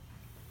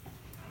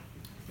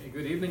Hey,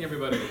 good evening,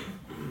 everybody.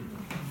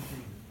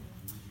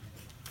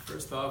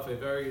 First off, a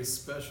very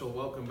special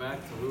welcome back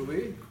to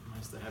Luli.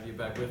 Nice to have you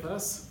back with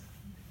us.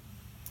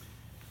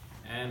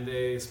 And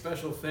a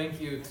special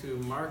thank you to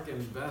Mark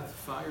and Beth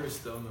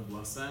Firestone of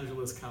Los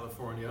Angeles,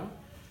 California,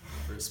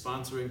 for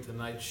sponsoring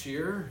tonight's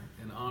shir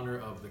in honor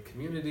of the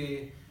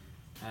community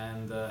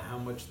and how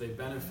much they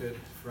benefit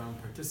from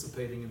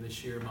participating in the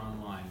shir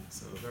online.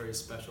 So a very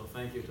special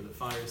thank you to the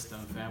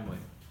Firestone family.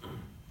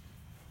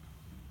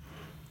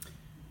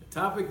 The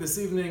topic this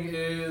evening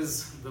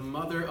is the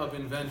mother of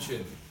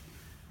invention.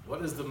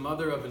 What is the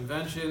mother of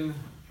invention?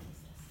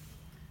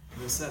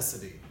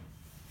 Necessity.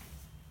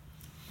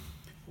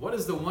 What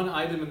is the one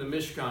item in the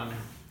Mishkan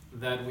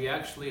that we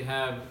actually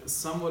have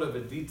somewhat of a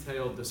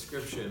detailed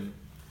description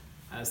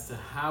as to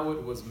how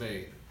it was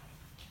made?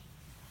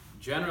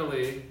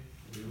 Generally,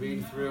 we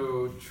read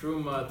through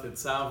Truma,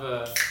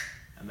 Tetzava,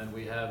 and then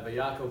we have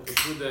Vayakol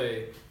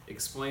Pekude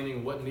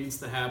explaining what needs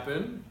to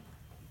happen.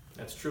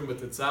 That's Truma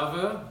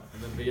Tetzava,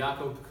 and then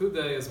Vayakol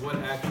Pekude is what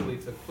actually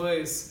took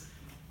place,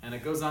 and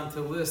it goes on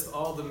to list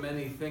all the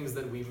many things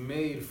that we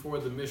made for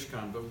the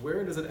Mishkan. But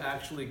where does it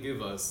actually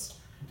give us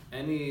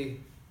any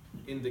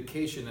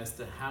indication as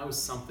to how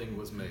something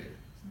was made?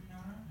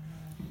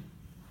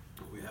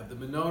 We have the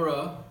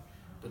menorah,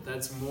 but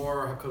that's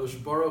more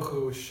HaKadosh Baruch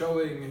Hu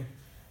showing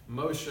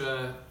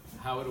Moshe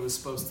how it was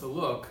supposed to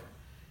look.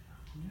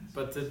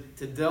 But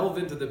to delve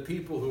into the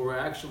people who were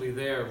actually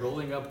there,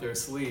 rolling up their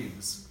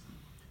sleeves,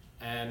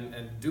 and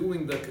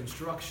doing the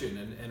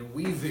construction, and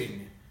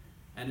weaving,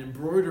 and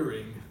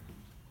embroidering,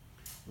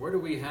 where do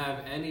we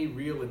have any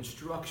real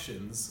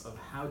instructions of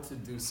how to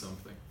do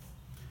something?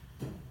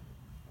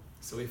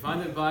 So we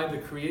find it by the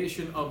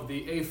creation of the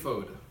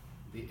ephod,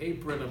 the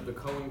apron of the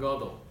Kohen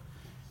Gadol.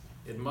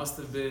 It must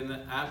have been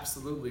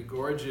absolutely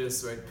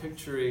gorgeous, right?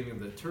 Picturing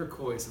the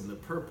turquoise and the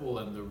purple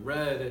and the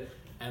red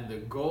and the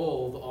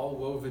gold all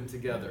woven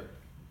together.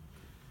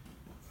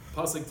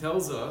 Pasuk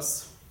tells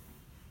us,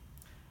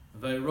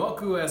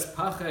 Vayroku es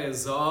pachei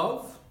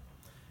zav,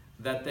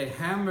 that they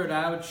hammered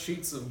out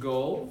sheets of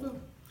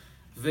gold,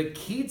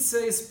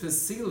 v'kitzes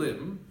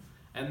pesilim,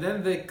 and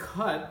then they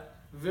cut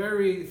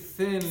very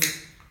thin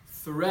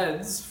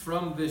threads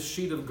from this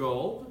sheet of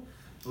gold,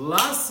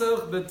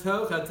 lasach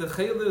betoch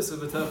hatechelis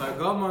ubetoch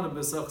hagamon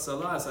ubetoch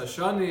salas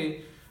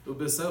hashani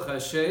ubetoch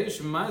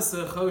hashesh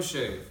masach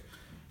choshev,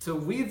 to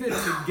weave it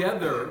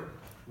together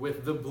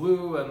with the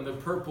blue and the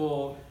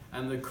purple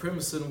and the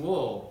crimson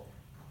wool.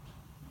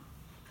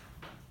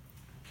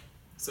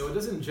 So it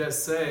doesn't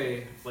just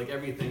say, like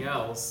everything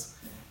else,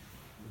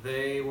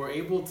 they were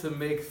able to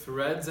make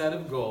threads out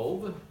of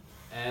gold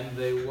and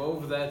they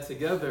wove that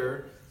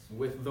together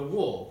with the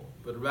wool.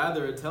 But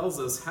rather it tells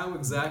us how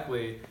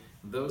exactly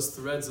those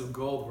threads of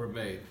gold were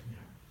made.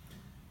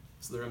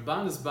 So the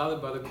Ramban is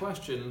bothered by the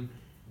question,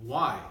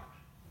 why?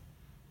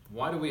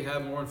 Why do we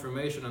have more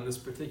information on this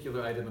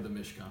particular item of the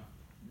Mishkan?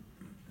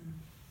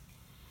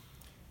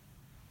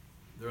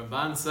 The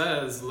Ramban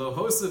says, Lo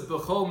hosef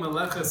b'chol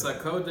meleches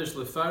hakodesh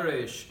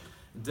lefaresh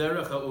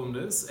derech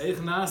ha'umnis eich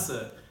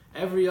nasa.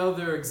 Every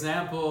other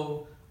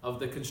example of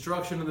the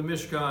construction of the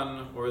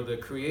Mishkan or the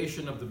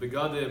creation of the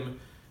Begadim,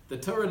 the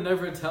Torah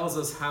never tells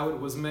us how it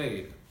was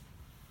made.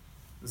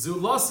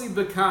 Zulasi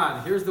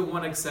bekan. Here's the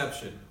one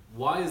exception.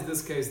 Why is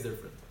this case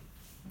different?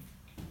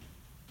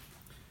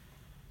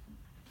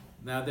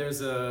 Now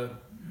there's a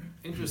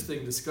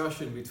interesting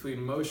discussion between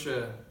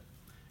Moshe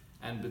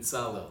and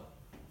Bezalel.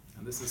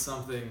 And this is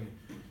something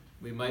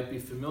we might be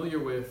familiar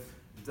with.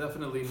 It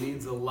definitely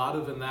needs a lot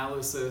of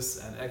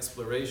analysis and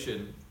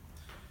exploration.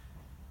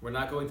 We're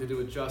not going to do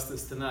it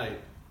justice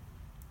tonight.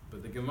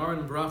 But the Gemara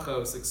in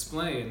Brachos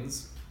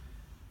explains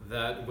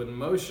that when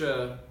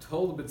Moshe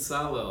told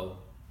Bezalel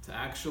to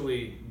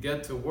actually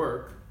get to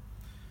work,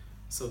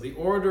 so the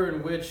order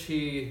in which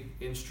he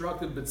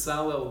instructed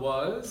Bezalel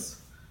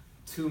was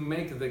to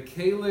make the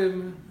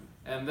Kelim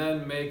and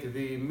then make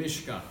the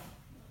Mishkan.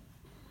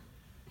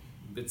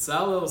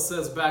 Bezalel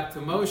says back to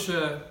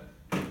Moshe,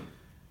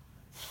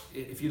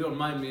 if you don't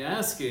mind me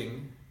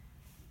asking,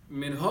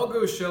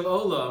 minhogu shel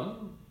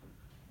olam,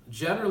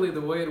 generally the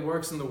way it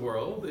works in the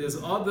world,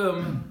 is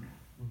adam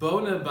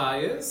bona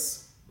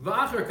bayis,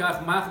 v'acher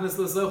kach machnes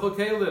l'zocho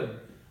kelim.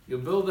 You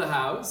build a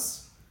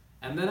house,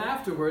 and then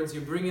afterwards you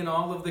bring in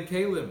all of the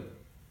kelim.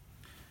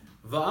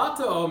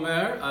 Va'ata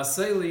omer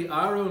aseli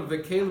Aaron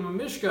v'kelim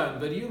mishkan.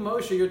 But you,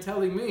 Moshe, you're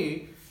telling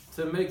me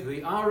to make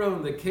the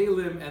Aaron, the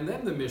Kelim, and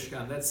then the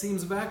Mishkan. That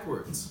seems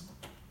backwards.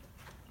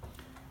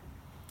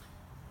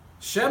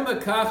 Shema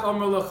kach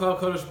omer l'cha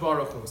Kodesh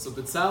Baruch Hu. So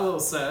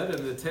Bezalel said,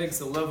 and it takes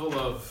a level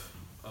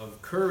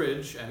of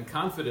courage and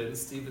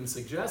confidence to even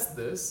suggest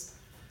this,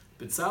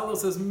 Bezalel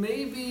says,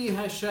 maybe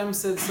Hashem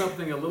said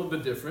something a little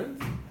bit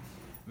different.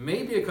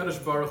 Maybe a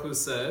Kodesh Baruch Hu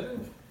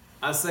said,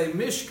 Asay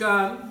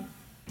Mishkan,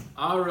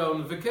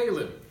 Aaron,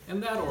 v'Kelim. In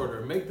that order,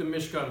 make the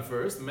Mishkan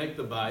first, make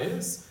the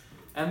bayis,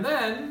 and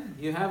then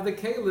you have the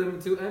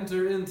Kelim to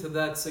enter into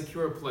that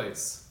secure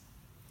place.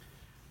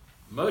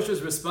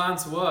 Moshe's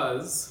response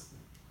was,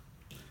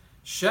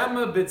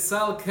 Shema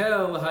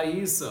Bitzalkel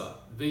Hayisa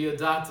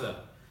V'yadata.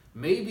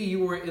 Maybe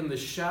you were in the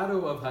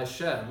shadow of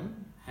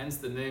Hashem, hence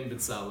the name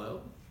Bitzalel,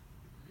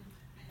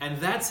 and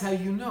that's how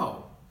you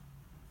know.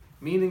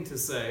 Meaning to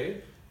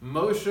say,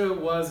 Moshe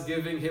was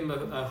giving him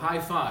a high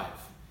five.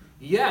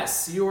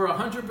 Yes, you are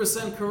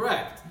 100%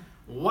 correct.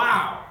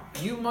 Wow,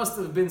 you must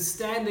have been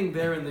standing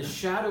there in the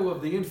shadow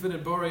of the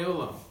infinite Borei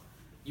Olam.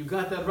 You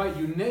got that right,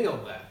 you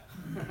nailed that.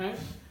 Right?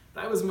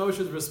 That was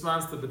Moshe's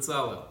response to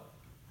Bitzalel.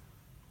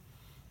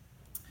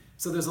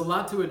 So there's a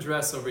lot to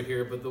address over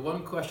here, but the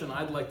one question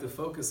I'd like to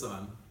focus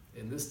on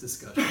in this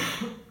discussion,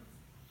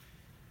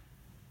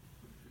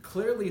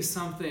 clearly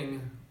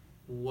something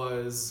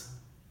was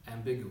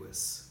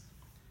ambiguous.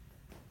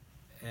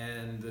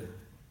 And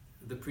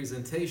the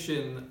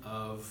presentation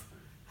of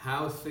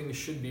how things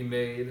should be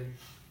made,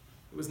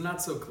 it was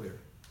not so clear.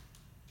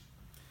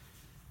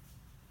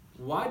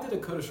 Why did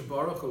HaKadosh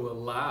Baruch Hu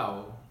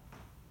allow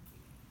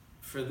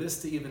for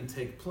this to even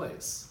take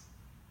place?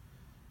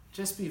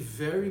 Just be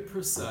very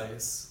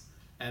precise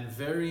and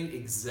very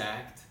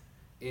exact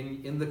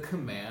in the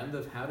command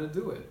of how to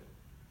do it.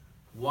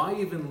 Why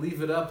even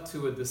leave it up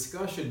to a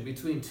discussion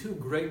between two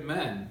great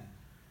men?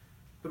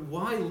 But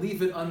why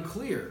leave it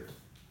unclear?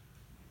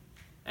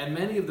 And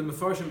many of the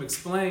Mefarshim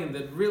explain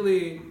that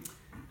really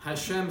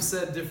Hashem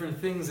said different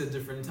things at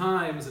different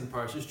times in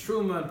Parshas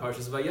Truma and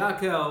Parshas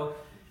Vayakel,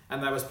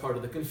 and that was part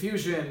of the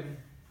confusion.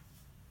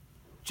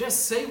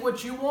 Just say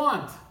what you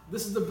want.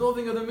 This is the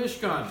building of the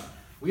Mishkan.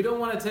 We don't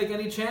want to take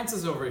any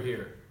chances over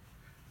here.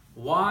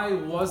 Why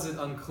was it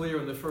unclear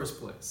in the first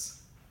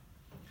place?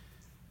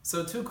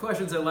 So 2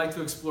 questions I'd like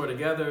to explore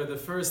together. The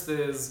first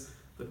is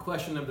the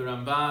question of the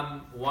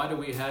Ramban. Why do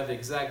we have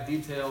exact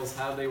details,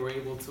 how they were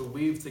able to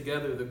weave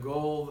together the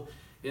gold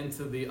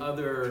into the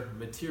other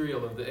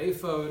material of the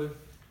ephod?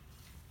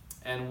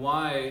 And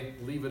why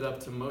leave it up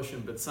to Moshe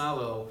and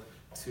Betzalel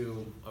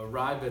to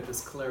arrive at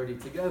this clarity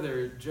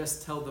together?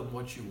 Just tell them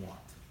what you want.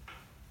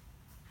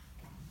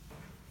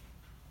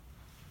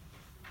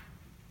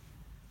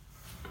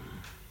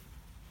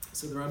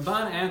 So the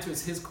Ramban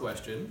answers his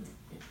question.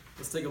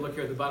 Let's take a look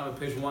here at the bottom of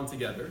page 1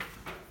 together.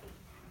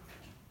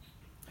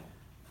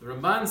 The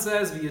Ramban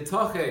says,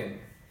 V'yitochen,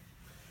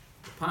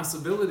 the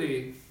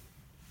possibility,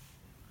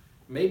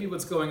 maybe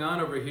what's going on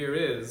over here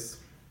is,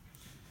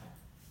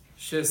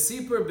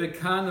 Shesipur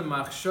bekan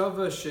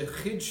machshava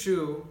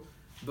shechidshu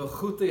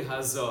b'chutei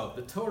hazav.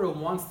 The Torah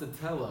wants to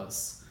tell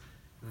us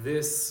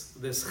this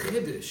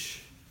chiddush,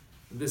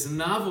 this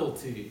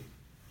novelty,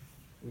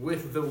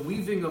 with the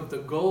weaving of the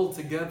gold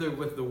together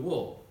with the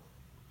wool.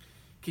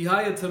 Ki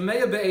haya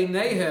tameya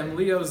be'eineihem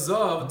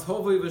li'ozav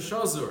tovli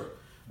v'shazur.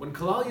 When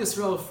Klal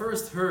Yisrael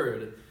first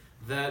heard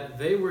that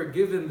they were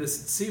given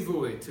this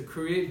tzivui to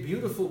create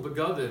beautiful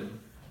begadim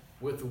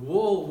with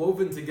wool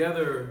woven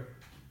together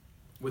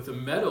with a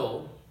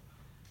metal,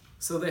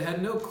 so they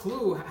had no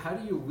clue, how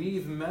do you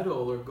weave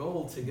metal or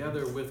gold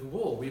together with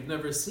wool? We've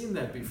never seen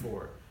that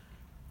before.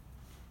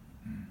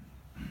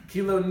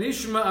 Kilo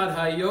nishma ad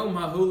hayom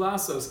hahu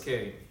lasos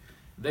kei.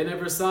 They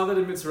never saw that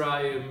in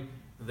Mitzrayim.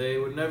 They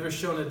were never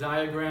shown a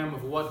diagram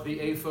of what the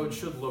ephod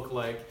should look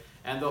like.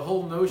 And the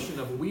whole notion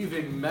of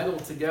weaving metal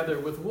together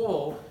with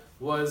wool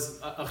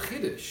was a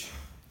chiddush.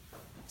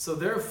 So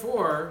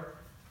therefore,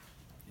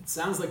 it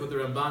sounds like what the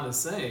Ramban is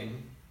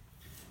saying,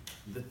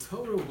 the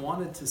Torah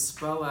wanted to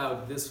spell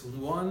out this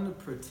one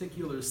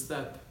particular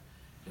step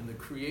in the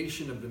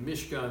creation of the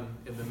Mishkan,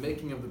 in the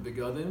making of the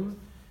Begadim,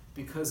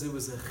 because it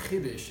was a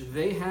chiddush.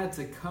 They had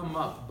to come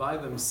up by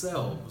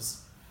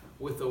themselves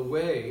with a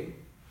way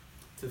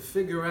to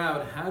figure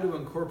out how to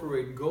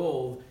incorporate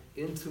gold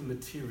into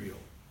material.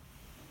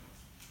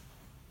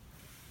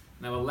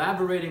 Now,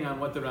 elaborating on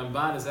what the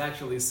Ramban is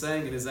actually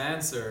saying in his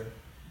answer,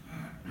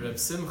 Reb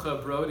Simcha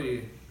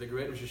Brody, the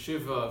great Rosh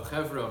Hashiva of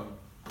Hebron,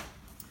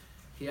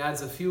 he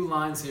adds a few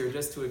lines here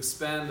just to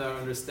expand our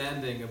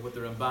understanding of what the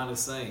Ramban is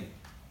saying.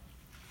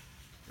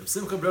 Reb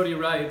Simcha Brody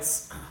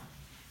writes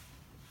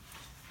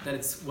that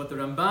it's what the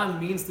Ramban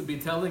means to be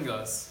telling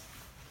us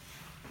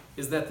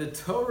is that the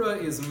Torah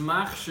is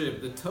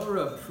machshiv, the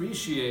Torah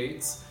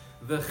appreciates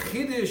the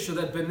chiddush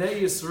that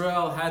Bnei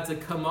Yisrael had to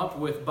come up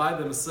with by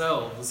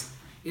themselves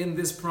in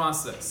this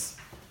process.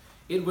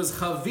 It was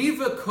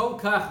chaviva kol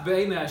kach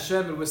be'einei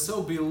Hashem, it was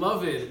so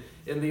beloved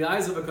in the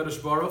eyes of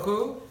HaKadosh Baruch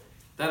Hu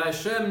that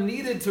Hashem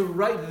needed to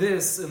write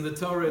this in the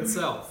Torah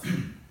itself.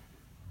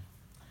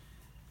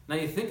 Now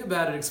you think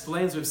about it,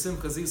 explains Rav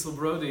Simcha Zisel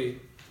Brody,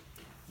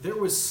 there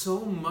was so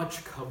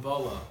much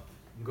Kabbalah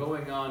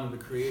going on in the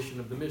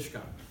creation of the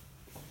Mishkan.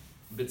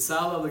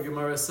 Bitzalel, the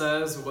Gemara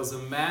says, was a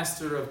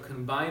master of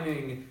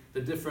combining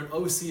the different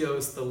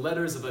osios, the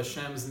letters of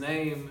Hashem's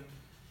name,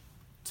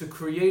 to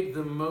create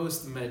the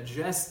most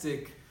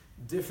majestic,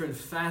 different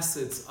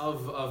facets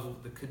of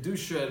the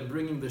Kedusha and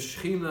bringing the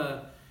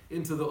Shechina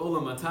into the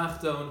Olam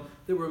HaTachton.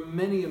 There were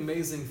many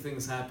amazing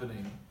things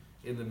happening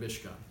in the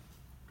Mishkan.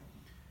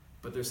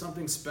 But there's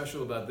something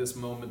special about this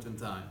moment in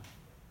time.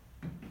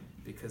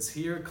 Because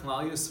here,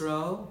 Klal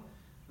Yisrael,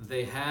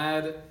 they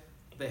had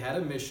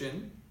a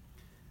mission.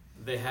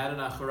 they had an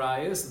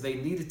acharayas, they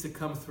needed to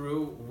come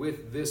through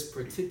with this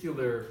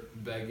particular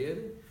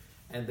beged,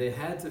 and they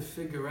had to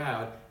figure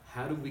out,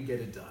 how do we get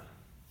it done?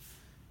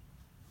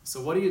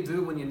 So what do you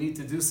do when you need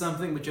to do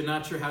something but you're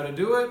not sure how to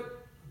do it?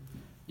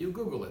 You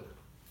Google it.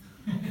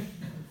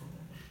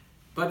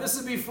 But this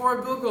is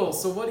before Google,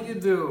 so what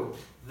do?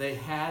 They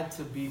had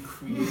to be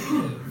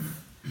creative.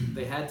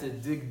 They had to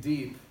dig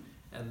deep.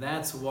 And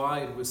that's why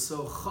it was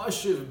so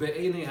chashiv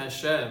be'enei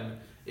Hashem.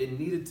 It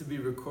needed to be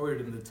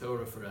recorded in the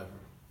Torah forever.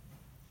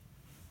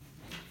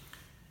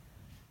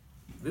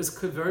 This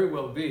could very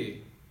well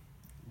be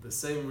the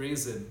same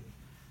reason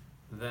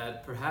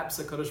that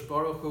perhaps HaKadosh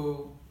Baruch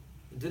Hu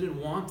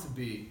didn't want to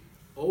be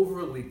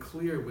overly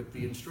clear with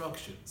the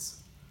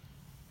instructions.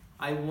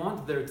 I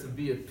want there to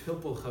be a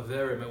pilpul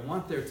chaverim. I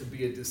want there to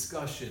be a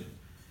discussion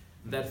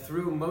that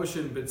through Moshe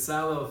and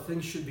Betzalel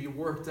things should be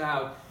worked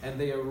out and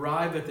they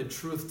arrive at the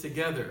truth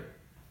together.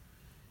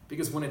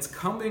 Because when it's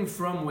coming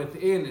from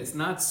within, it's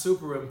not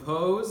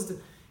superimposed,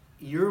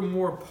 you're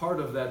more part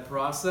of that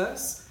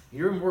process,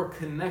 you're more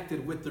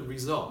connected with the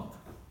result.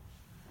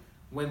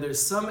 When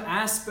there's some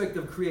aspect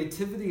of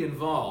creativity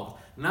involved,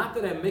 not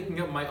that I'm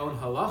making up my own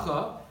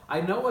halacha,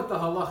 I know what the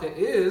halacha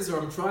is, or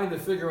I'm trying to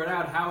figure it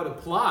out how it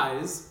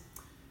applies,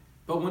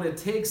 but when it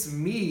takes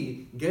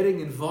me getting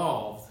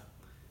involved,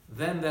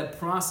 then that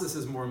process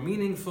is more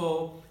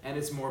meaningful and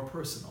it's more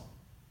personal.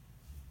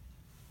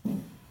 I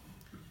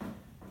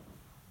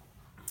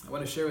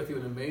want to share with you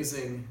an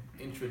amazing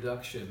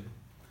introduction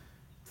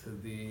to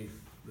the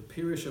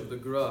Pirush of the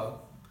Gra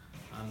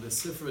on the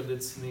Sifra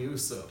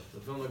Ditzniuso. The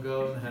Vilna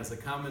Gaon has a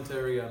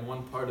commentary on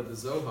one part of the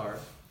Zohar,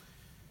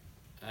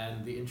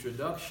 and the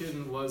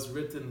introduction was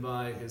written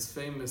by his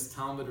famous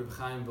Talmud Reb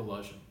Chaim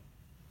Volozhin.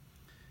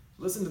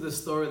 Listen to the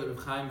story that Reb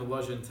Chaim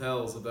Volozhin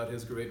tells about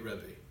his great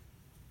Rebbe.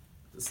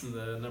 This is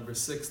the number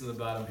 6 in the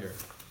bottom here.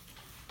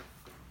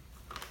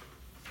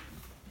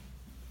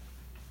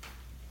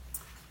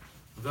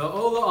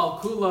 Ve'ola al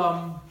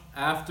kulam,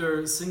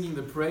 after singing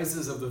the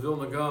praises of the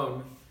Vilna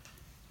Gaon,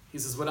 he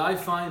says, what I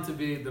find to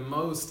be the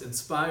most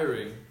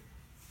inspiring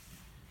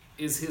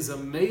is his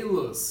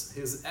amelus,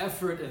 his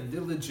effort and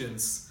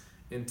diligence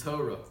in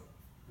Torah.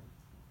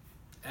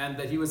 And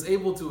that he was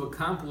able to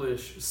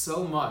accomplish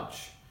so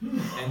much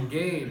and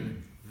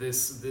gain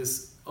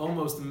this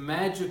almost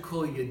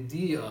magical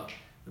yediyah,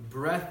 the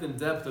breadth and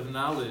depth of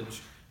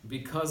knowledge,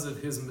 because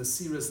of his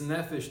mesiras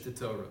nefesh to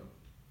Torah.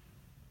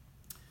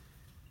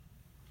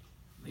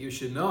 You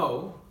should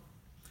know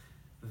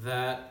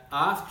that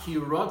af ki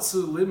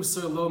ratzu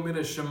limser lo min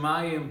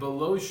hashamayim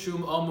below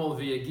shum omol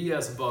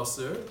v'yagias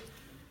baser.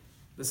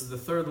 This is the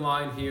third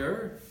line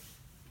here.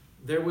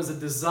 There was a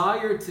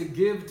desire to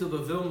give to the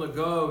Vilna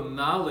Gaon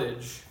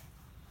knowledge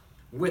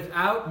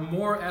without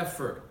more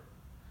effort,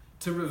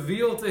 to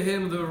reveal to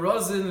him the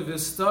Razin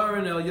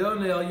Vistarin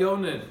Elyone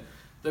Elyonin,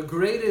 the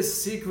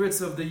greatest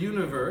secrets of the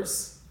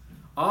universe,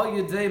 Al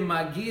Yedei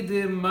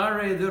Magidim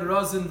Mare the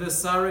Razin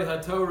Visare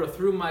HaTorah,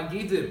 through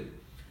Magidim.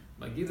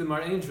 Magidim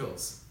are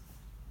angels.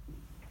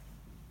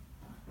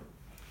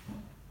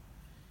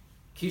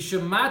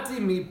 Kishamati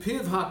mi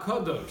piv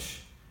HaKadosh.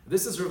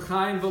 This is Reb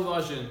Chaim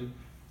Volozhin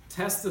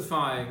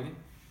testifying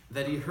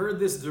that he heard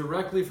this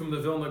directly from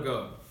the Vilna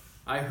Gaon.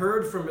 I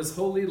heard from his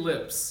holy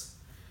lips.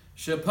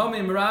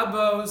 Shepamim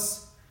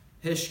rabos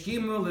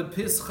heshkimu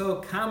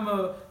lepischo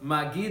kama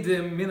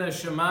magidim min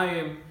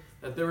hashamayim,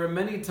 that there were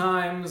many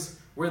times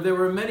where there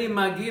were many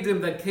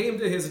magidim that came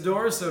to his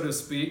door, so to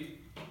speak,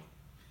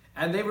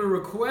 and they were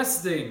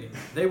requesting,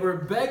 they were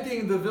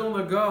begging the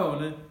Vilna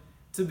Gaon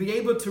to be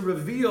able to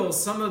reveal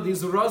some of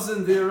these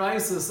razin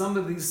d'oraisa, some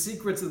of these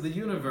secrets of the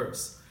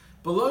universe.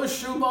 Below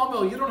shum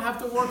amel, you don't have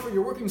to work for it,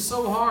 you're working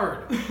so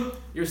hard.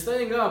 You're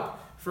staying up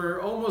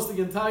for almost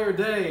the entire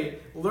day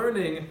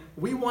learning.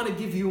 We want to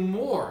give you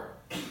more.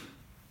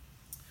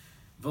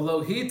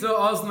 Velohita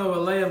ozno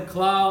aleim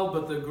klal,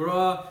 but the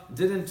Gra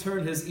didn't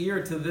turn his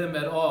ear to them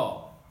at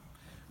all.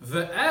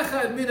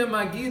 Ve'echad mina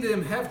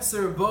magidim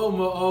heftzer bo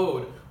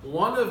ma'od.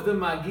 One of the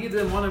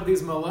magidim, one of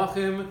these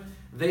malachim,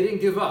 they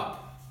didn't give up.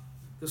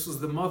 This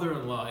was the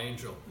mother-in-law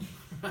angel.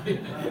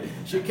 Right?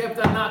 She kept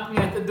on knocking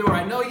at the door.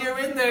 I know you're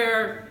in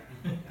there.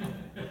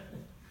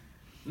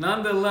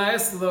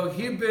 Nonetheless, lo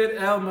hibit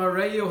el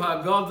mareyu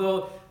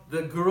hagadol,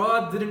 the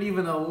Gra didn't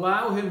even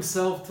allow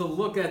himself to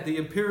look at the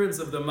appearance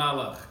of the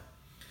malach.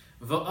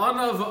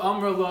 V'ana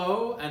v'amr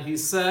lo, and he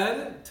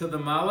said to the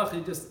malach,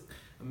 he just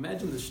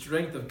imagine the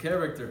strength of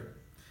character.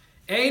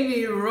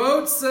 Eini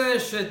rotze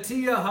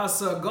shetia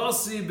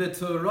hasagosi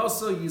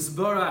b'toroso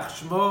yizborach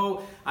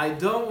shmo. I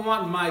don't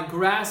want my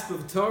grasp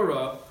of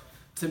Torah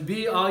to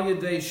be al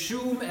yedei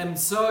shum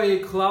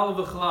emtsoi klal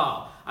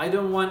v'chlal. I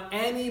don't want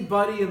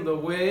anybody in the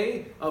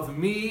way of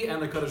me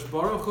and the Kadosh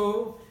Baruch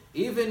Hu,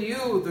 even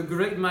you, the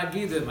great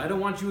Magidim. I don't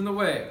want you in the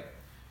way.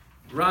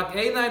 Rak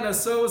einai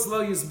nasos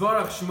lo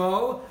yizbarach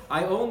shmo.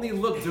 I only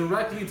look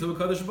directly to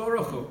Kadosh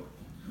Baruch Hu.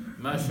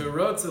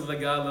 Masharotz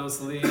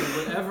legalos li.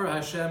 Whatever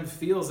Hashem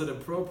feels it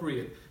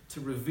appropriate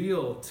to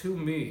reveal to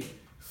me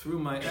through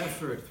my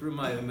effort, through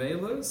my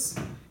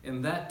amelus,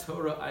 in that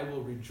Torah I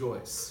will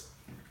rejoice.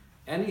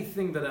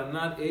 anything that I'm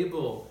not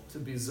able to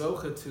be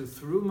zocha to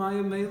through my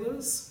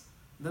amelas,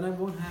 then I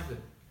won't have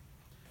it.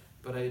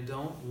 But I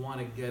don't want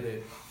to get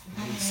it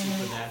in a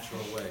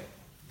supernatural way.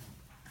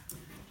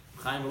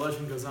 Chaim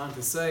Volozhin goes on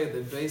to say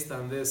that based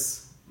on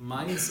this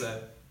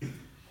mindset,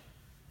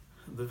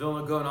 the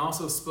Vilna Gaon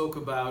also spoke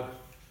about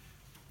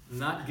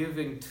not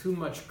giving too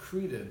much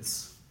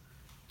credence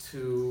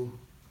to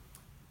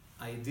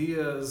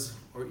ideas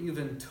or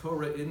even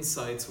Torah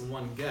insights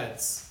one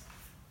gets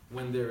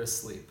when they're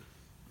asleep.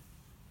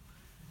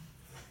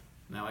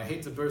 Now, I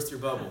hate to burst your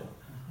bubble,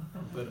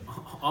 but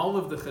all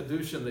of the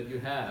Chadushin that you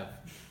have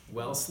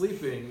while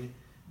sleeping,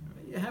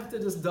 you have to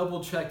just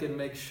double check and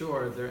make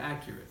sure they're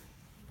accurate.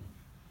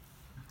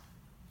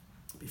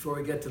 Before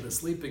we get to the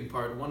sleeping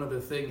part, one other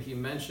thing he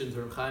mentioned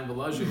to Chaim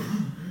Volozhin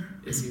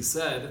is he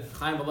said,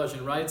 Chaim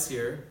Volozhin writes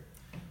here,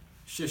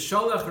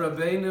 Shesholach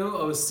Rabbeinu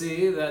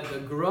Osi, that the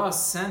Gra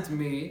sent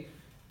me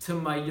to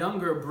my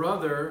younger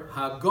brother,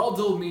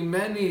 Hagodol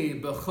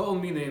Mimeni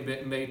B'chol Mine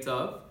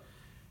Meitav,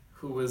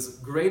 who was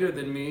greater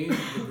than me.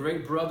 The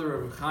great brother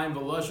of Chaim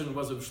Volozhin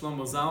was of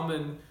Shlomo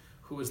Zalman,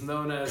 who was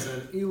known as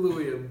an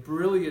Ilui, a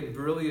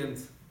brilliant,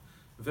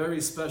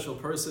 very special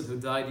person who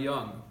died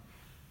young.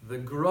 The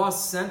Gra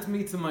sent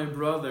me to my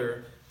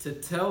brother to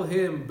tell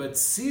him, but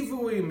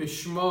Sivui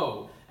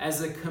Mishmo,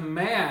 as a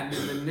command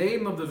in the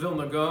name of the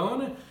Vilna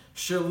Gaon,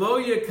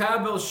 Shelo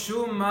Yekabel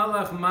Shum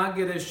Malach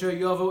Magid Esher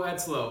Yovo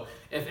Etzlo.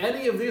 If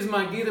any of these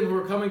Magidim who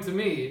are coming to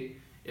me,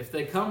 if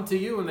they come to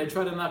you and they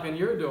try to knock on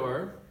your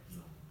door,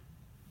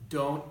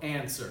 don't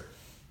answer.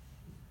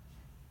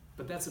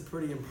 But that's a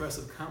pretty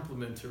impressive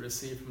compliment to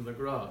receive from the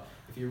Gra.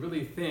 If you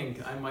really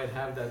think I might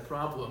have that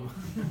problem,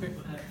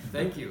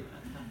 thank you.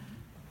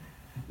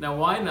 Now,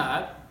 why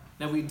not?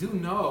 Now, we do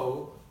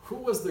know who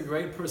was the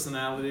great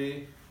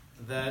personality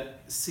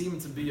that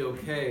seemed to be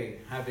okay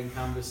having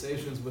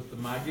conversations with the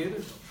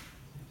Magid?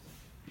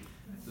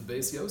 The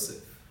Beis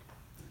Yosef.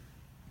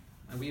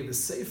 And we have a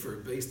sefer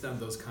based on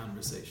those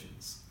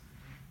conversations.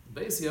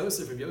 Beis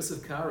Yosef, or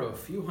Yosef Karo, a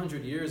few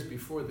hundred years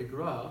before the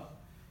Gra,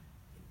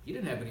 he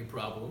didn't have any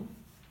problem.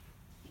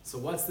 So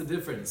what's the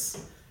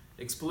difference?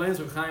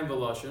 Explains Reb Chaim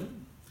Volozhin,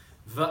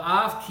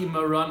 Va'af ki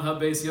maran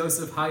ha-Beis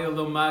Yosef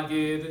hayalo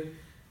Magid,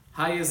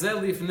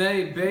 hayezel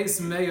lifnei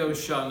beis meo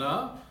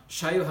shana,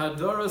 shayu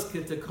hadoros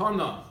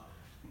kitekona.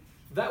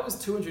 That was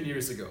 200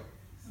 years ago.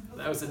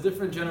 That was a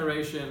different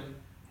generation.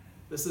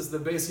 This is the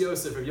Beis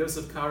Yosef, or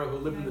Yosef Karo, who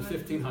lived in the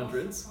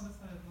 1500s.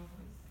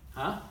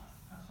 Huh?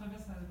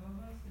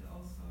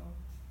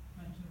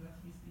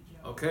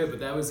 Okay, but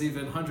that was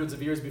even hundreds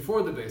of years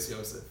before the Beis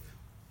Yosef.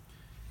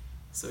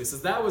 So he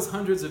says that was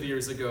hundreds of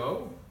years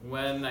ago,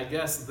 when I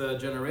guess the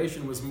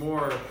generation was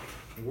more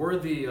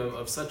worthy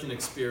of such an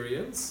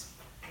experience.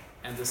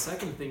 And the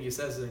second thing he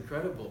says is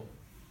incredible.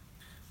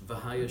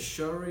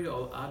 V'hayashori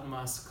ol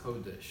admas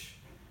kodesh.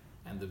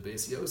 And the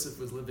Beis Yosef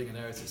was living in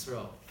Eretz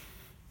Yisrael.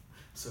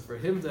 So for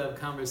him to have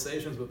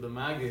conversations with the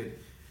Magid,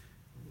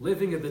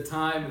 living at the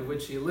time in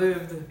which he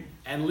lived,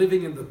 and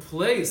living in the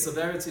place of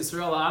Eretz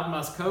Yisrael,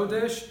 Admas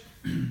Kodesh,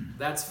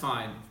 that's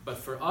fine. But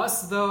for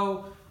us,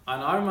 though,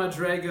 on our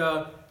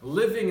Madrega,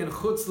 living in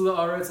Chutz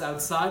La'aretz,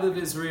 outside of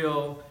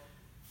Israel,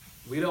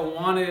 we don't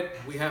want it.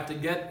 We have to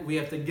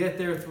get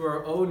there through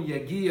our own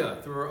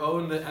yagia, through our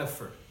own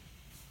effort.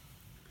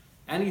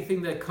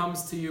 Anything that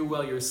comes to you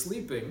while you're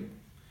sleeping,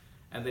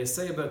 and they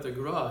say about the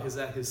Gra,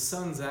 his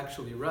son's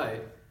actually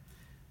right,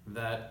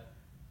 that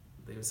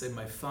they would say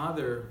my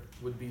father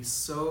would be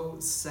so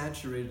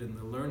saturated in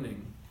the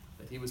learning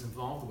that he was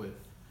involved with,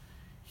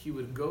 he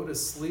would go to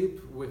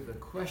sleep with a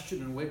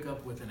question and wake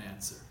up with an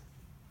answer.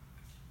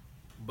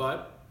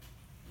 But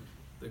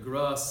the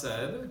Gra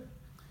said,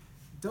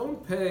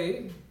 don't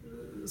pay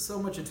so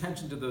much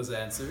attention to those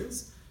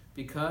answers,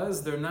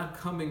 because they're not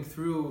coming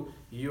through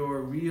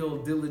your real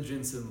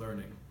diligence in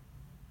learning.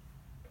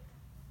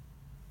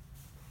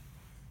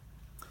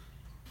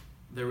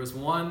 There was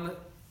one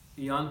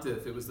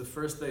Yontif, it was the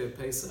first day of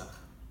Pesach,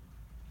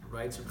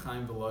 writes Reb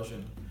Chaim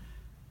Volozhin,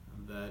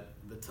 that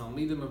the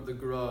Talmidim of the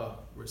Gra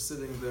were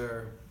sitting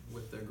there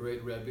with their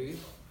great Rebbe.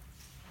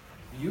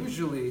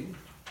 Usually,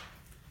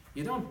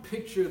 you don't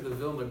picture the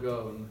Vilna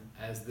Gaon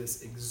as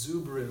this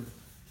exuberant,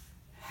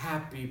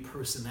 happy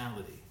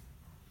personality.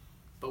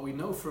 But we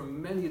know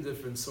from many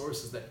different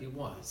sources that he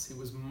was. He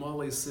was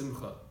Malei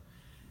Simcha.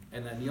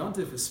 And on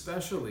Yontif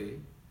especially,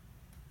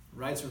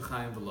 writes Reb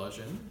Chaim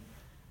Volozhin,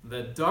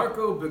 that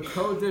Darko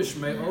Bekodesh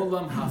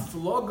Me'olam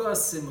Hafloga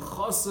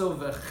Simchoso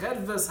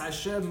V'chedves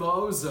Hashem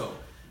Ma'ozo,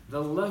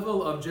 the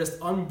level of just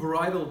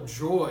unbridled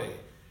joy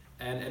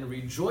and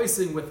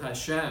rejoicing with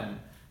Hashem,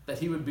 that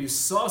he would be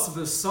Sos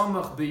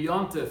V'Samach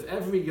B'Yontif,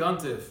 every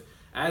Yontif,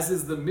 as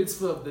is the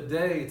mitzvah of the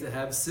day to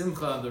have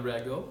Simcha on the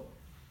regel.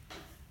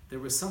 There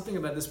was something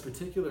about this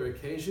particular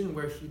occasion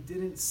where he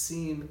didn't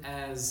seem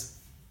as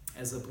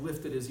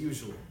uplifted as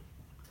usual.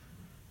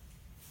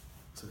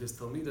 So his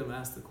Talmidim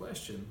asked the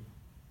question,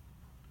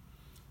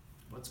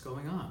 what's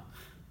going on?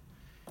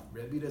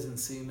 Rebbe doesn't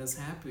seem as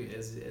happy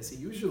as he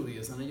usually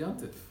is on a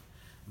Yontif.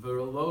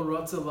 V'rolo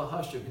ratza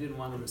lahashiv, he didn't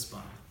want to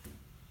respond.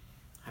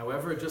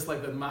 However, just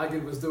like the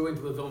Maggid was doing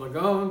to the Vilna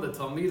Gaon, the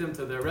Talmidim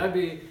to their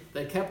Rebbe,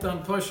 they kept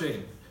on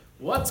pushing.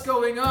 What's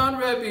going on,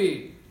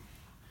 Rebbe?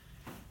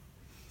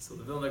 So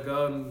the Vilna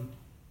Gaon,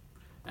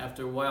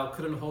 after a while,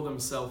 couldn't hold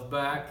himself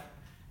back,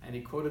 and he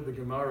quoted the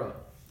Gemara.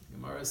 The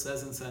Gemara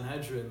says in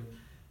Sanhedrin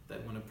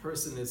that when a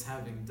person is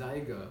having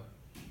daiga,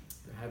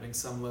 they're having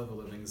some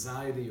level of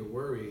anxiety or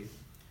worry,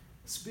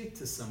 speak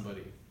to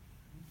somebody.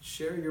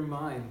 Share your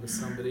mind with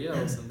somebody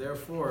else. And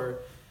therefore,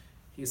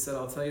 he said,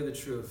 I'll tell you the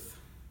truth.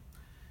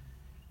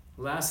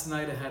 Last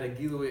night I had a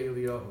Gilui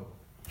Eliyahu.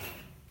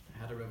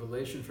 I had a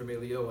revelation from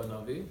Eliyahu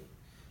Hanavi.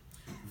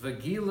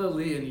 V'gila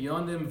li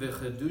inyonim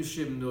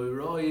v'chedushim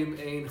noiroim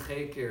ein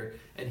cheker.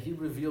 And he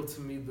revealed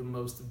to me the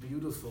most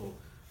beautiful,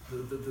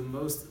 the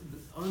most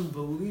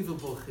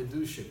unbelievable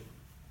chedushim.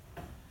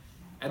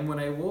 And when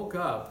I woke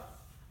up,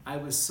 I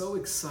was so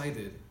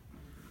excited.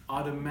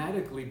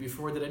 Automatically,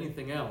 before I did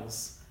anything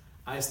else,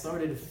 I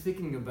started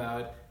thinking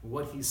about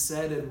what he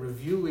said and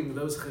reviewing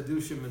those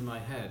chedushim in my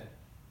head.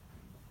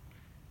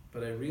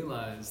 But I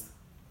realized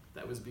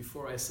that was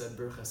before I said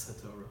Birchas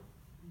HaTorah.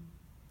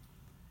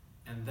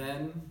 And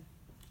then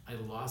I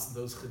lost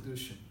those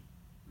chedushim.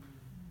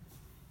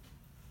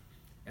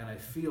 And I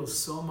feel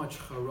so much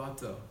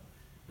charata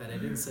that I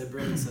didn't say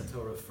Birchas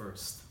HaTorah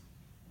first.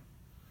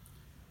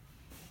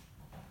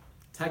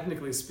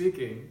 Technically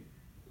speaking,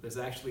 there's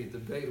actually a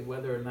debate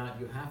whether or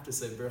not you have to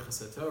say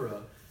Birchas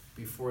HaTorah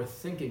before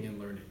thinking and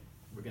learning.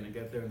 We're going to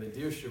get there in the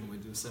Dirshim when we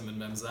do Siman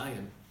Mem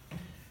Zayin.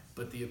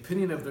 But the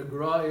opinion of the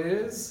Gra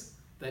is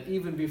that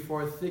even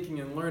before thinking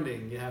and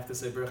learning, you have to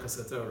say Birchas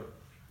HaTorah.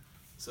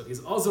 So he's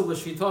also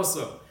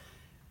l'shitaso.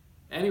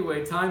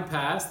 Anyway, time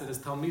passed, and his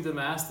Talmidim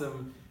asked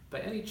him, by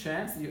any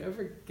chance, do you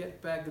ever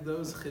get back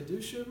those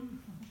chedushim?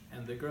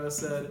 And the Gra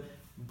said,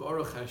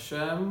 Baruch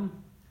Hashem,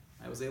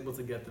 I was able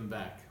to get them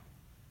back.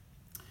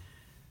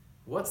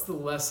 What's the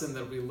lesson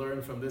that we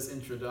learn from this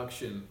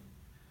introduction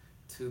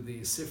to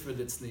the Sifra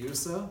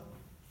Ditzniusa?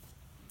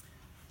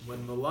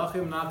 When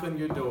Malachim knock on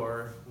your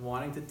door,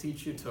 wanting to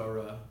teach you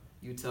Torah,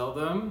 you tell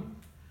them,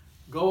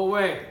 go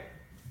away.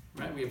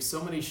 Right? We have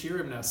so many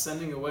shirim now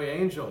sending away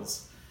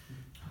angels.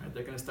 Right?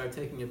 They're going to start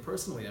taking it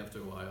personally after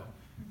a while.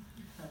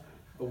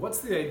 But what's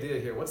the idea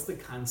here? What's the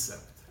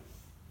concept?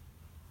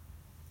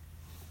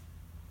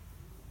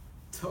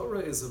 Torah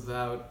is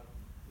about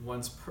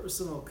one's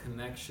personal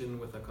connection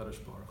with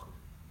HaKadosh Baruch Hu.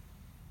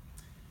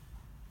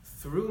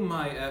 Through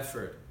my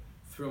effort,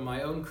 through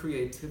my own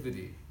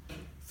creativity,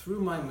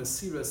 through my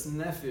Mesiras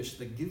Nefesh,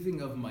 the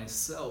giving of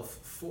myself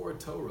for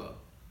Torah,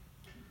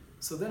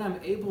 so then I'm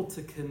able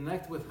to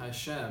connect with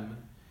Hashem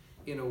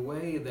in a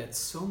way that's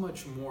so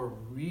much more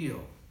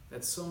real,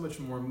 that's so much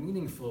more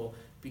meaningful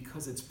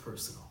because it's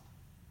personal.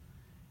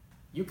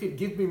 You could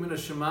give me Min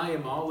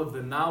HaShamayim all of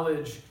the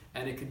knowledge,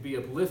 and it could be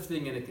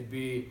uplifting, and it could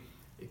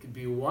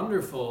be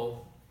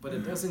wonderful, but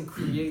it doesn't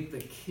create the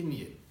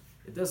kinyan.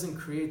 It doesn't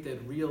create that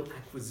real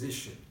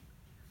acquisition.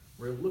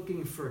 We're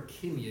looking for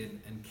kinyan,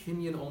 and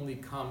kinyan only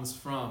comes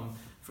from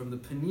the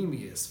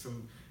panemius,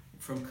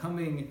 from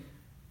coming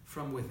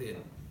from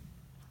within.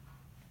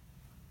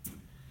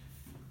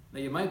 Now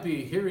you might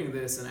be hearing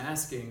this and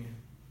asking,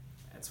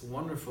 it's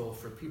wonderful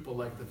for people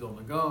like the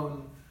Vilna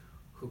Gaon,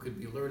 who could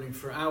be learning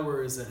for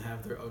hours and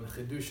have their own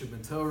chidushim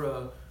in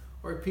Torah,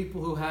 or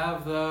people who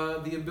have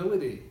the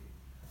ability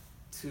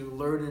to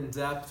learn in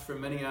depth for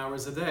many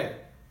hours a day.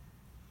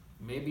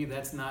 Maybe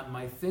that's not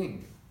my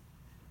thing.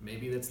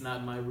 Maybe that's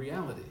not my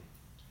reality.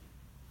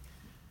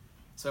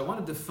 So I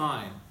want to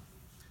define,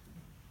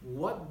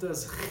 what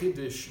does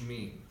chiddush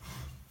mean?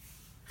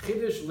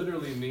 Chiddush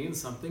literally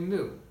means something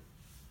new.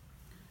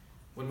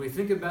 When we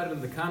think about it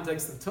in the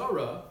context of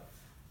Torah,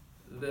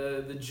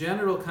 the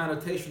general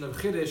connotation of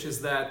chiddush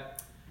is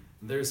that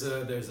there's a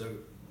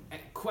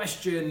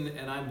question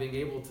and I'm being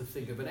able to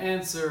think of an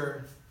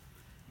answer.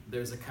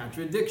 There's a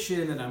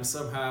contradiction and I'm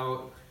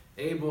somehow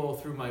able,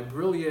 through my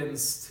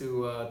brilliance,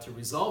 to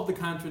resolve the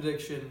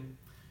contradiction.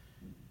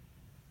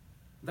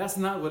 That's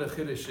not what a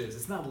chiddush is.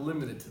 It's not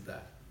limited to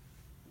that.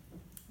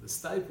 The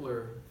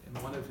Stipler,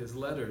 in one of his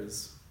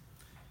letters,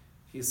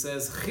 he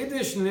says,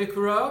 Chiddush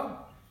nikra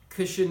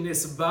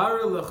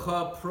kishenisbar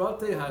lecha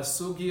prote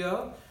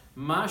hasugya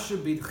masha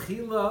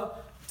bidchila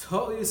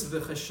tois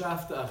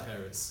v'chashafta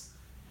acheres.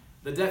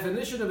 The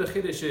definition of a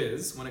chiddush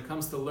is, when it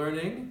comes to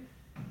learning,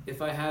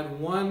 if I had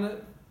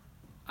one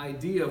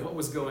idea of what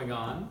was going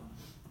on,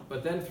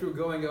 but then through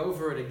going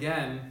over it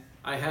again,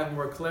 I have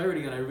more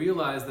clarity and I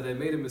realize that I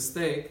made a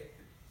mistake,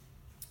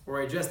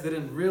 or I just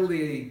didn't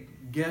really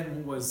get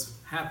what was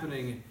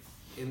happening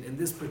in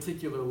this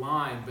particular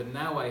line, but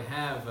now I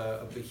have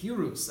a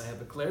behirus, I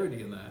have a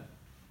clarity in that.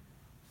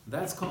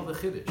 That's called a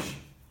chiddush.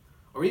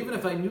 Or even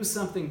if I knew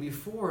something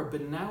before,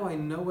 but now I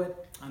know it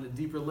on a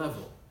deeper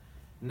level.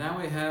 Now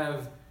I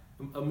have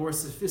a more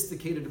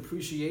sophisticated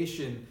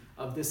appreciation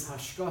of this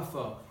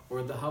hashkafa,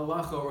 or the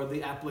halacha, or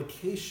the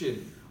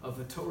application of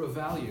the Torah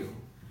value.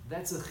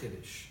 That's a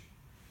chiddush.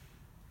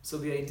 So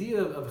the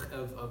idea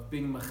of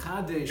being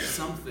machadesh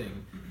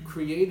something,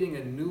 creating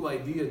a new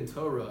idea in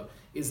Torah,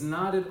 is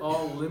not at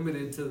all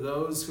limited to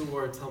those who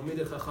are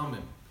Talmidei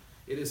Chachamim.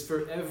 It is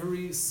for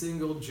every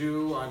single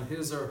Jew on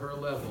his or her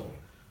level.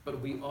 But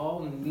we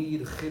all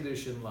need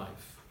chiddush in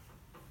life.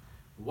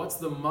 What's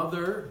the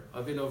mother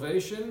of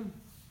innovation?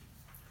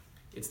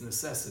 It's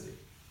necessity.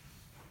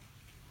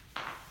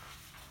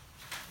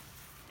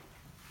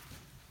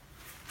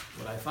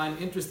 What I find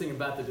interesting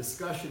about the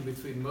discussion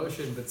between Moshe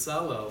and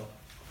Betzalel,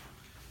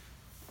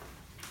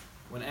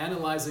 when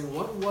analyzing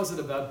what was it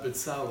about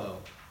Betzalel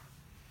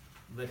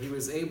that he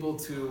was able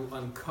to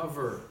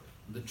uncover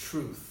the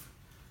truth,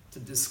 to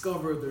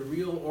discover the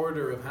real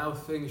order of how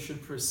things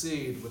should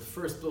proceed, with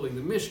first building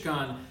the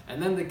Mishkan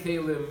and then the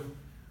Kelim,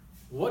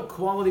 what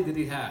quality did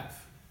he have?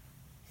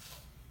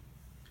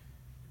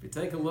 If you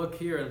take a look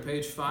here on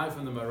page 5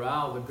 from the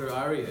Maral, the Gur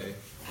Aryeh,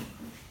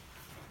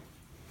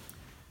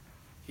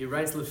 he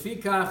writes,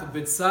 Lefikach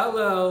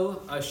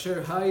Betzalel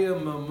asher haya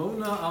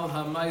mamona al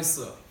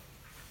hamaisa.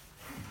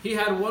 He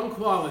had one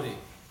quality,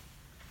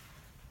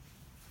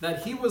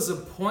 that he was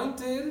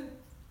appointed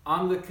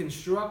on the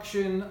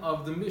construction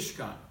of the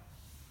Mishkan.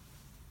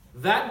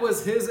 That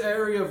was his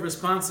area of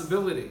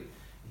responsibility.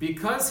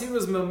 Because he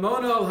was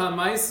mamona al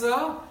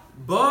hamaisa,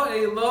 ba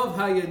elov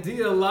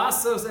hayadiya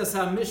lasos es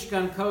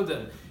ha-Mishkan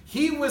kodem.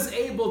 He was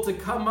able to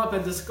come up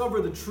and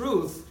discover the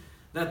truth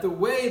that the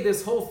way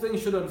this whole thing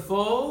should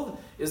unfold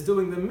is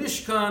doing the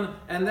Mishkan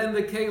and then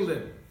the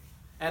Kelim.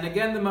 And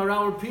again, the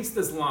Maral repeats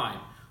this line.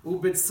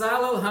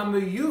 U'Betzalel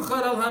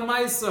hamiyuchad al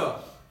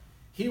hamaisa.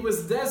 He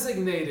was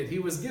designated, he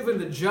was given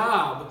the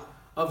job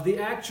of the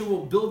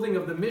actual building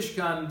of the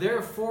Mishkan,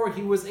 therefore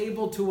he was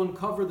able to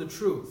uncover the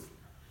truth.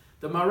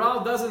 The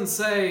Maral doesn't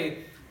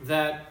say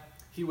that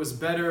he was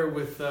better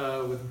with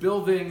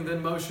building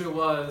than Moshe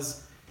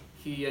was.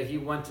 He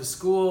went to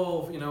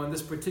school, in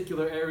this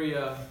particular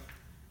area.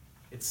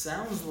 It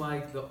sounds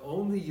like the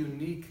only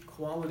unique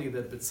quality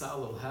that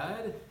Betzalel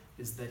had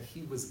is that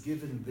he was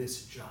given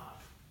this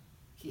job.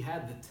 He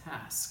had the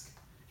task.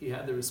 He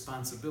had the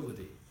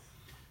responsibility.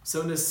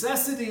 So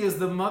necessity is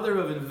the mother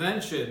of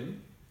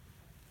invention.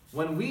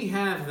 When we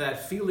have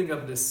that feeling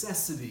of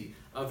necessity,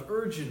 of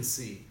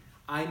urgency,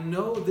 I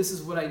know this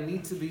is what I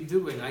need to be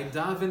doing. I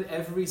daven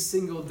every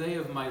single day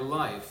of my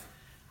life.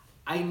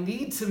 I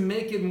need to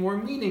make it more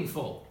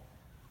meaningful.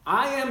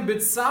 I am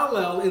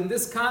Betzalel in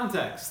this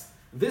context.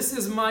 This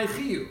is my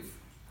chiyuv.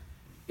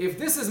 If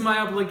this is my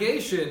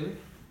obligation,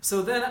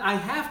 so then I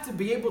have to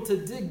be able to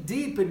dig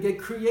deep and get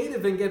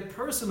creative and get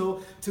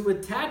personal to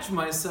attach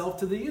myself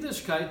to the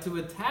Yiddishkeit, to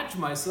attach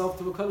myself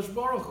to HaKadosh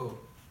Baruch Hu.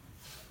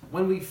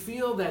 When we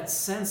feel that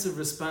sense of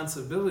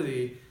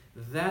responsibility,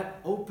 that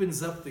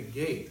opens up the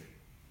gate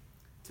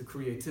to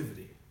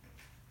creativity.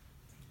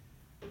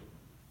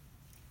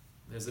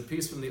 There's a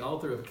piece from the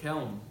Altar of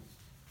Kelm.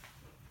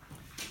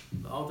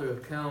 The Altar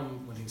of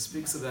Kelm, when he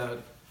speaks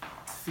about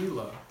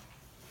tefillah,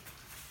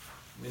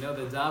 we know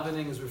that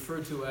davening is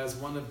referred to as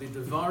one of the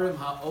devarim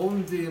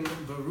ha'omdim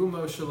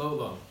berumo shel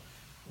olam,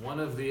 one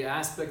of the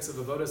aspects of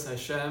avodas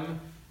Hashem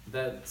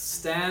that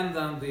stand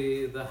on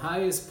the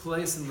highest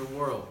place in the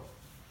world.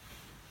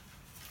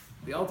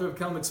 The Altar of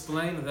Kelm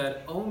explained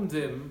that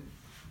omdim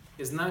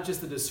is not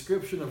just a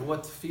description of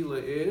what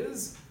tefillah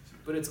is,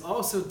 but it's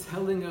also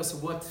telling us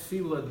what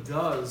tefillah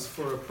does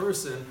for a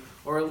person,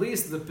 or at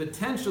least the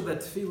potential that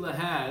tefillah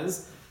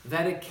has,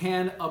 that it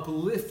can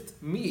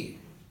uplift me,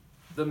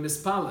 the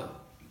mispalel.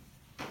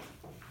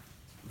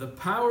 The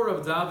power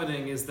of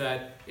davening is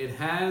that it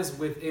has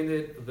within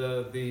it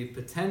the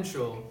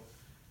potential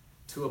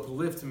to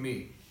uplift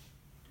me.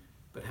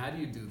 But how do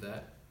you do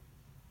that?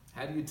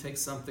 How do you take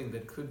something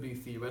that could be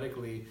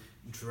theoretically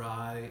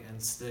dry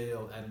and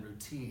stale and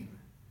routine?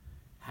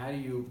 How do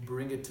you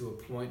bring it to a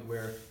point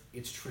where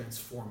it's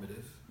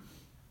transformative?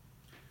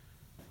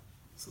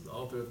 So the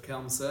Altar of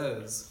Kelm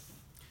says,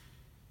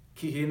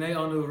 Ki hinei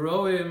anu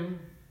roim.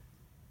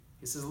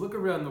 He says, look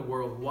around the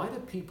world. Why do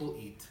people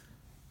eat?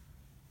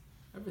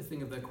 Ever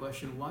think of that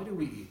question? Why do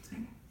we eat?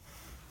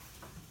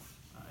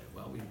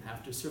 Well, we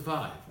have to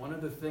survive. One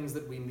of the things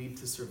that we need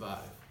to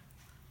survive.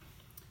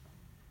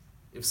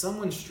 If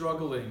someone's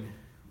struggling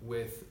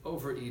with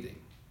overeating,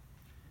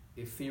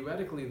 if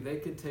theoretically they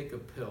could take a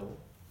pill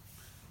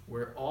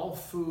where all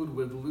food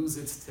would lose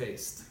its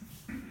taste,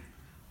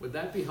 would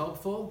that be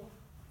helpful?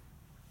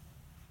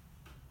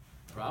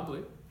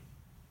 Probably.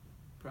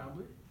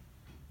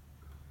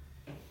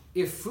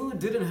 If food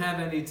didn't have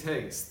any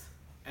taste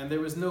and there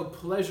was no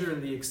pleasure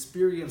in the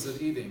experience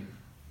of eating,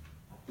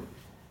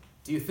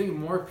 do you think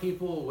more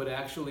people would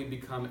actually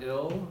become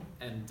ill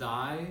and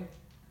die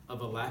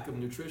of a lack of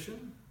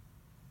nutrition?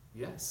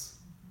 Yes.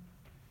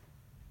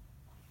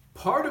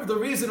 Part of the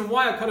reason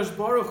why HaKadosh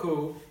Baruch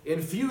Hu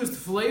infused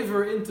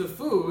flavor into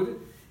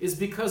food is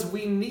because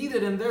we need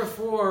it, and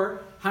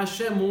therefore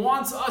Hashem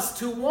wants us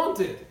to want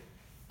it.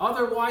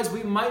 Otherwise,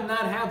 we might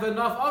not have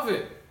enough of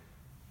it.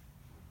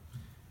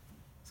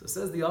 So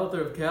says the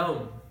Altar of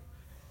Kelm,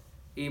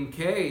 Im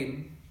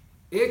Kain,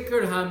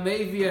 Iker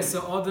hamevi es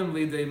ha'odem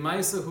lidei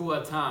ma'isa hu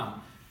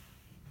atam.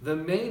 the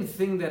main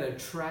thing that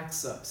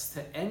attracts us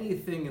to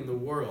anything in the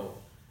world,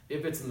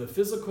 if it's in the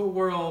physical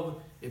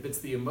world, if it's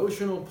the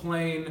emotional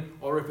plane,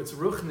 or if it's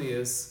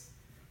ruchnius,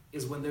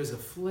 is when there's a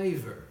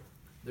flavor,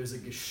 there's a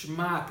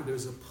geschmack,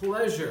 there's a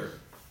pleasure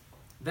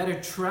that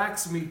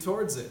attracts me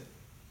towards it.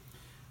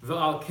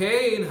 V'al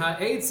kein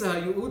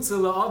ha'etza ha'yu'utza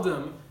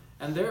la'adam,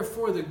 and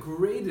therefore the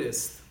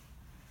greatest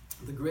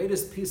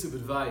piece of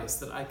advice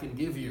that I can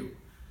give you,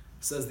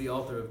 says the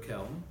author of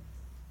Kelm,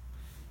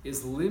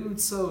 is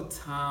limtzo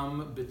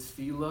tam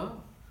b'tfila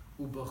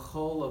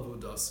u'b'chol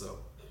avodaso.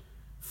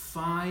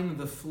 Find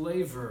the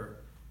flavor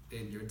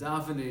in your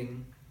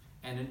davening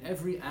and in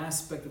every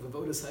aspect of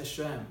avodas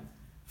Hashem.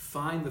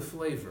 Find the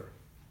flavor.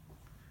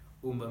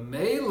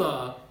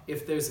 Umamela,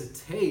 if there's a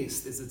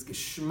taste, if it's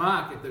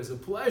geschmack, if there's a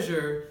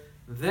pleasure,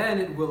 then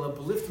it will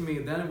uplift me,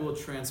 then it will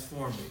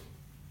transform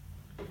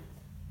me.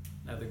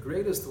 Now the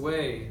greatest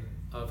way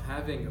of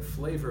having a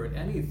flavor in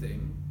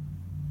anything,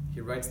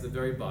 he writes at the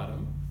very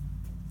bottom,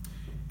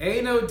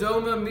 Eino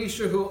doma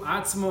mishahu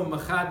atzmo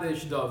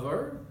machadesh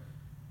davar,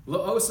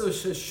 la'oso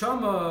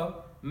sheshama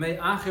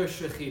me'acher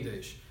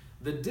shechidesh.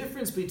 The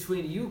difference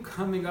between you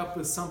coming up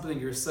with something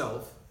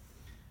yourself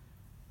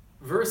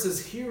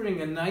versus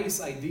hearing a nice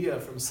idea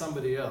from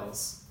somebody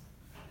else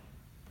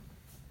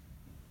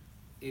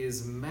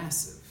is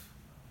massive.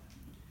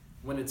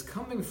 When it's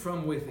coming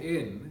from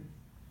within,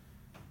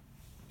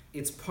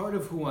 it's part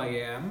of who I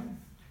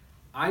am.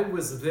 I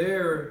was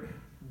there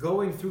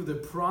going through the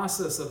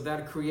process of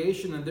that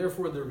creation, and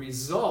therefore the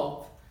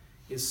result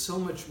is so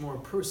much more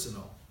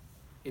personal.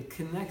 It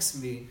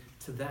connects me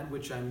to that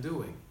which I'm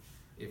doing.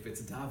 If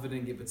it's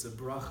davening, if it's a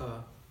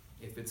bracha,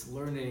 if it's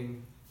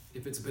learning,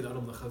 if it's bid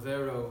adam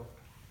lechavero.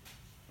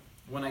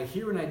 When I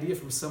hear an idea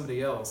from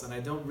somebody else and I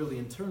don't really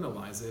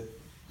internalize it,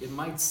 it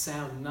might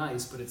sound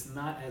nice, but it's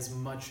not as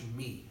much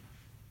me.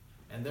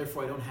 And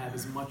therefore I don't have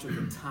as much of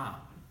the tam.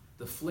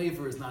 The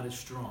flavor is not as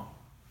strong.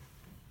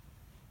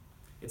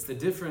 It's the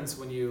difference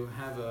when you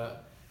have a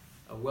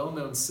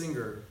well-known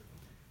singer,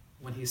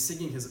 when he's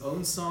singing his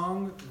own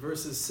song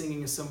versus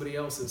singing somebody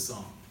else's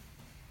song.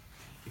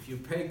 If you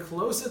pay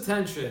close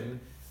attention,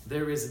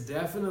 there is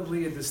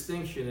definitely a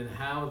distinction in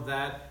how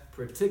that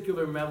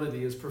particular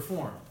melody is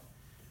performed.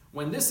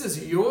 When this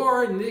is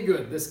your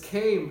nigud, this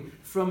came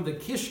from the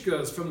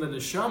kishkas, from the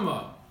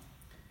neshama,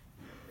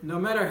 no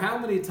matter how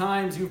many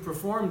times you've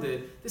performed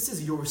it, this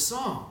is your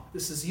song.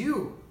 This is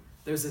you.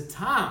 There's a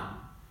tam.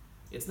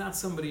 It's not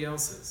somebody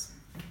else's.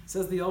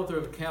 Says the author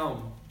of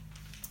Kelm,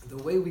 the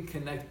way we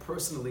connect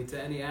personally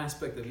to any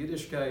aspect of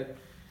Yiddishkeit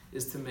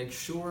is to make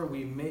sure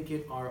we make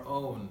it our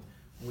own.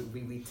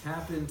 We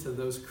tap into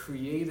those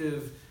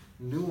creative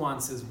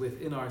nuances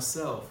within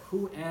ourselves.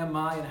 Who am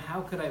I and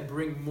how could I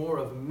bring more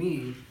of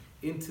me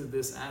into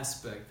this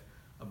aspect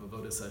of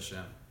Avodas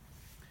Hashem?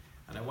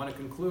 And I want to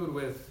conclude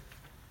with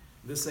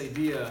this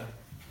idea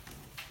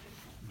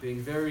being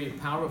very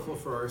powerful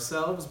for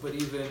ourselves, but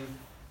even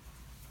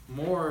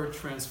more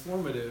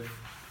transformative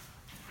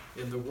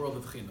in the world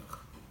of chinuch.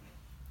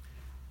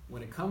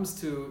 When it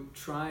comes to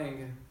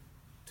trying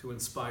to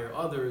inspire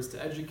others,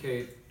 to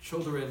educate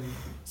children,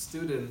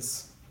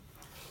 students,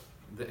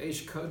 the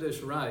Eish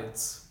Kodesh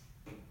writes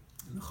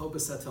in the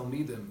Chobas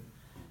HaTalmidim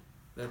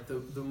that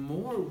the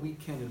more we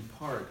can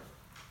impart,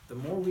 the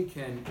more we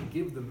can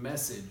give the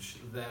message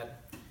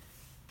that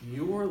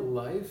your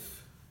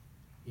life,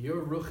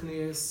 your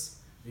ruchnius,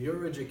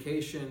 your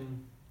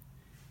education,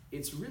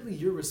 it's really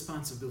your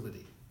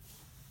responsibility.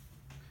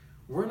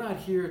 We're not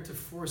here to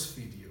force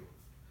feed you.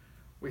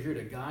 We're here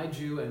to guide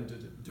you and to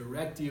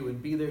direct you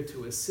and be there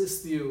to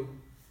assist you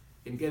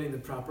in getting the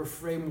proper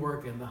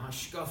framework and the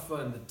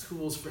hashkafa and the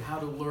tools for how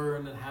to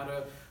learn and how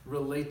to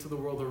relate to the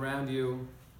world around you.